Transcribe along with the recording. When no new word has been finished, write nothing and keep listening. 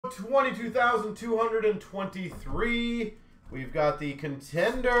out 22,223. We've got the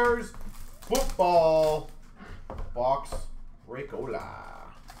Contenders football box Ricola.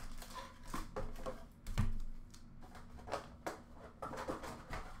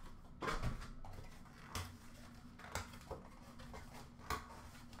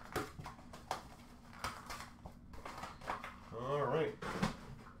 All right.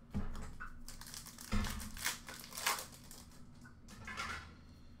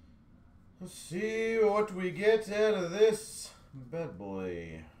 Let's see what we get out of this bad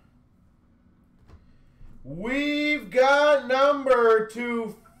boy. We've got number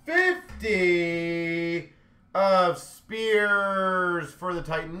 250 of Spears for the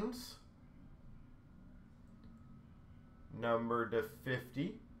Titans. Number to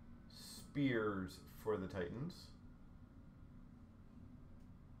 50, Spears for the Titans.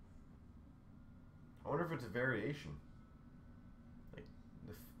 I wonder if it's a variation. Like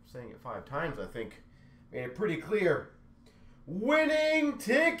saying it 5 times, I think, made it pretty clear. Winning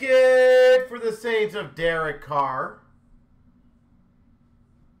ticket for the Saints of Derek Carr.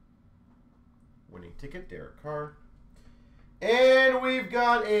 Winning ticket, Derek Carr. And we've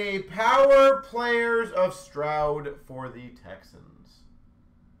got a Power Players of Stroud for the Texans.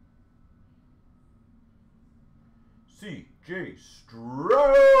 C.J.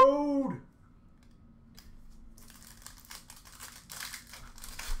 Stroud.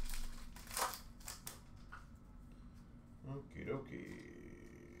 Okie dokie.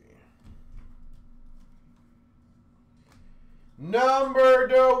 Number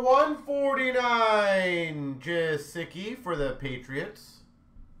to 149, Jasicki for the Patriots.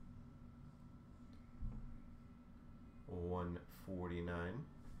 149.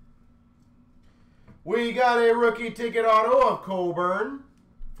 We got a rookie ticket auto of Coburn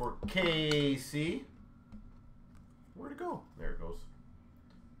for KC. Where'd it go? There it goes.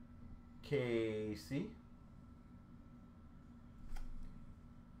 KC.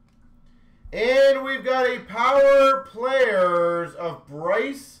 And we've got a Power Players of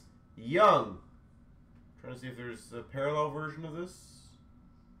Bryce Young. Trying to see if there's a parallel version of this.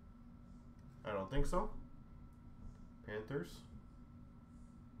 I don't think so. Panthers.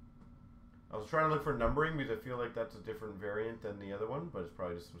 I was trying to look for numbering because I feel like that's a different variant than the other one, but it's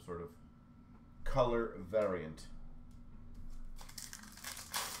probably just some sort of color variant.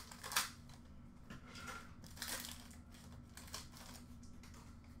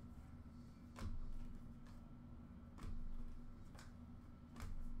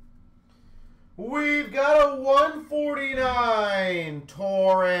 We've got a 149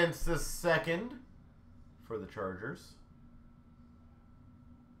 Torrance II for the Chargers.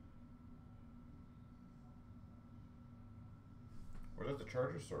 Or is that the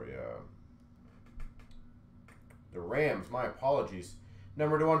Chargers? Sorry, the Rams. My apologies.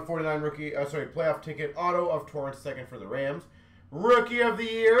 Number to 149 rookie, playoff ticket auto of Torrance II for the Rams. Rookie of the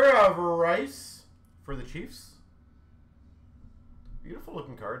Year of Rice for the Chiefs. Beautiful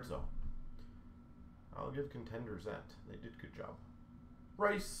looking cards though. I'll give Contenders that. They did a good job.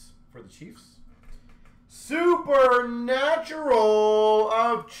 Rice for the Chiefs. Supernatural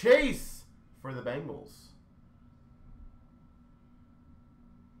of Chase for the Bengals.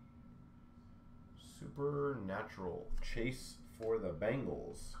 Supernatural Chase for the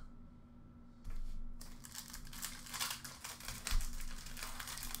Bengals.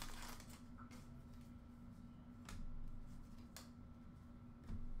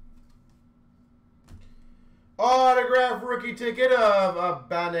 Autograph rookie ticket of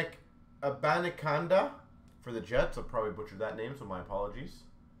Abanikanda for the Jets. I'll probably butcher that name, so my apologies.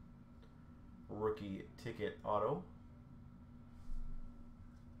 Rookie ticket auto.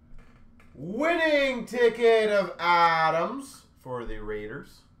 Winning ticket of Adams for the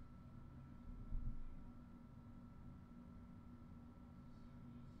Raiders.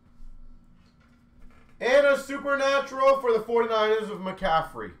 And a Supernatural for the 49ers of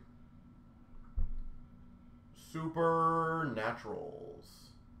McCaffrey. Supernaturals.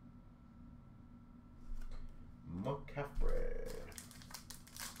 McCaffrey.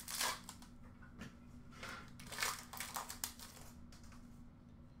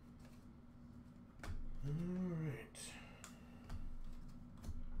 Alright.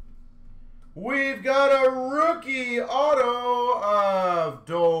 We've got a rookie auto of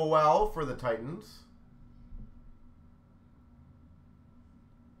Dowell for the Titans.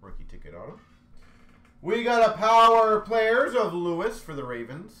 Rookie ticket auto. We got a Power Players of Lewis for the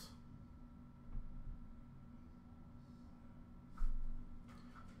Ravens.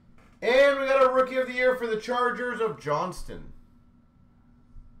 And we got a Rookie of the Year for the Chargers of Johnston.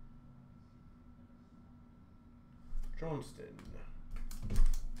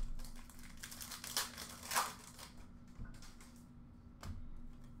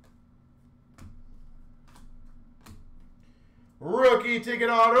 Rookie ticket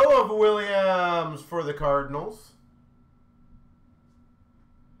auto of Williams for the Cardinals.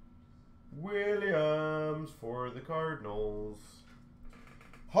 Williams for the Cardinals.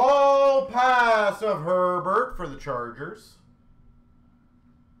 Hall pass of Herbert for the Chargers.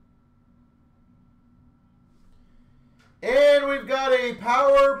 And we've got a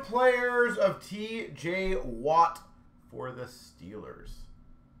Power Players of T.J. Watt for the Steelers.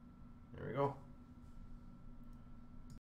 There we go.